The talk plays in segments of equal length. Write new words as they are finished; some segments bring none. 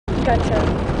Gotcha.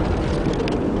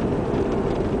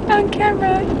 On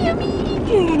camera. Yummy.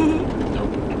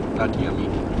 Nope, not yummy.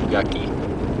 Yucky.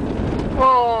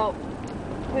 Well,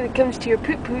 when it comes to your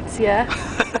poot poots, yeah.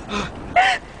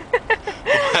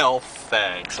 Well,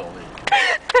 thanks, only.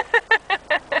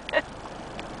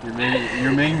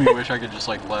 You're making me wish I could just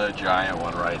like let a giant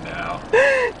one right now.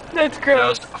 That's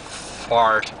gross. Just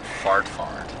fart.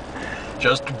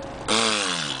 Just.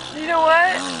 You know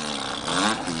what?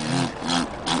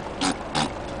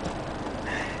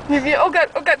 Maybe. Oh god.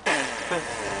 Oh god.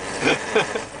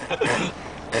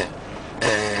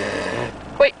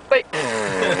 Wait.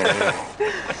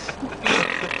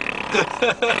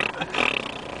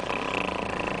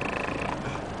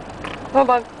 Hold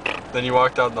on. Then you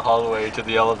walk down the hallway to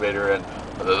the elevator and.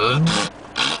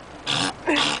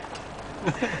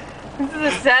 This is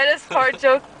the saddest fart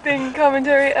joke thing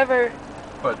commentary ever.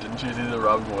 What, didn't you see the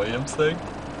Robin Williams thing?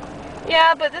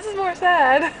 Yeah, but this is more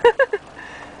sad.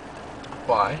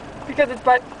 Why? Because it's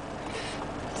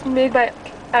made by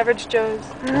average Joes.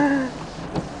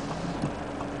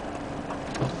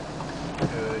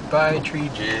 Goodbye, tree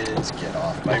jizz. Get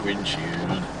off my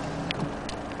windshield.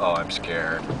 Oh, I'm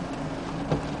scared.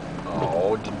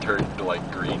 Oh, it didn't turn into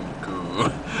like green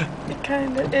goo. It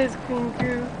kinda is green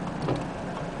goo.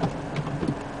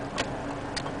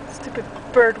 Stupid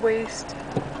bird waste.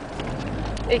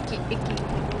 Icky.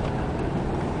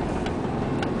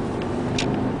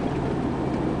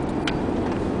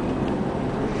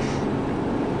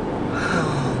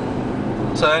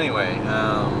 So anyway,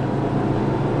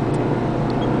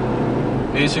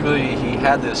 basically he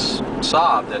had this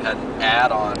Saab that had an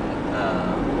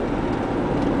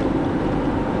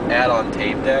add-on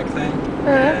tape deck thing,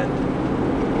 and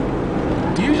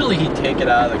usually he'd take it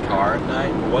out of the car at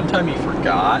night. One time he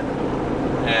forgot,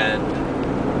 and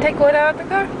Take what out of the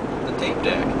car? the tape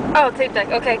deck. Oh, tape deck.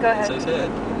 Okay, go As I ahead. said,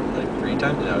 like 3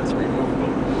 times now, it's removable.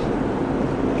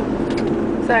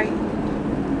 Sorry.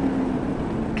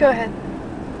 Go ahead.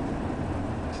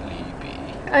 Sleepy.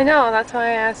 I know, that's why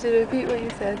I asked you to repeat what you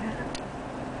said.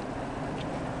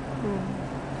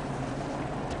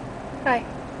 Hi.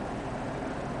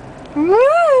 Woo!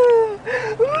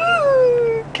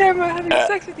 Woo! Camera having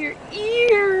sex with your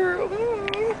ear.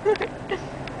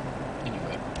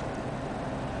 Anyway,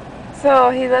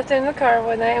 So he left it in the car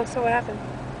one night, so what happened?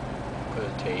 put a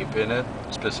tape in it,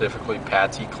 specifically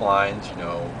Patsy Cline's, you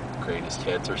know, greatest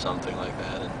hits or something like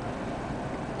that. And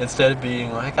instead of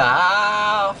being like,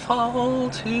 I'll fall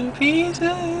to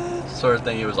pieces, sort of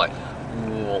thing, it was like,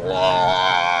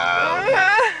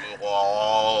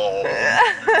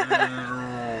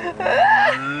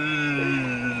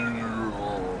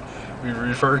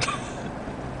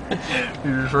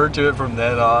 we referred to it from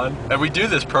then on, and we do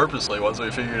this purposely once we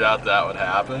figured out that would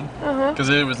happen, because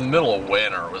it was in the middle of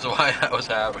winter was why that was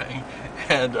happening,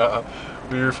 and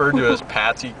we referred to it as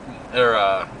Patsy or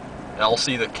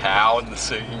Elsie the cow and the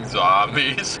singing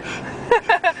zombies,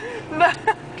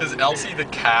 because Elsie the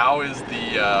cow is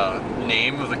the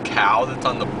name of the cow that's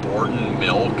on the Borden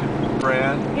milk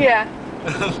brand. Yeah.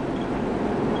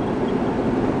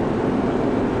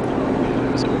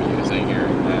 It was amusing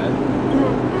hearing that.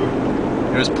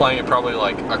 It was playing at probably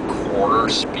like a quarter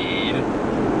speed.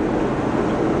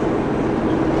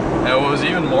 And what was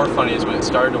even more funny is when it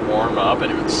started to warm up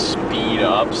and it would speed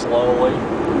up slowly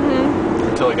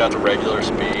until it got to regular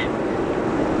speed.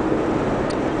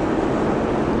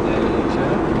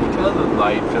 And you tell the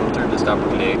light filter to stop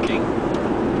leaking.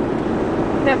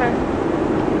 Never.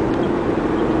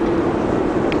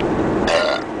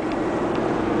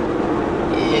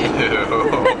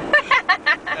 Ew.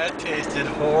 That tasted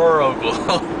horrible.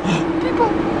 People.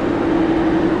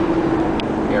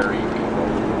 Hairy people.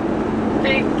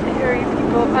 Big, hairy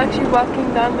people actually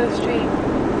walking down the street.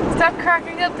 Stop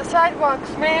cracking up the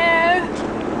sidewalks, man!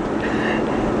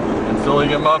 And filling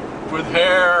them up with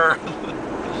hair.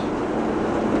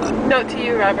 Note to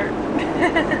you, Robert.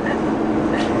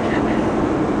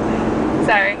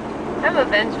 Sorry. I'm a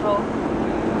vengeful.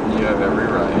 You have every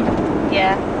right.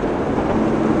 Yeah.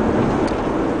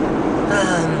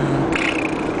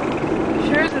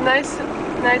 Sure is a nice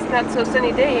not so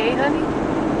sunny day, eh, honey?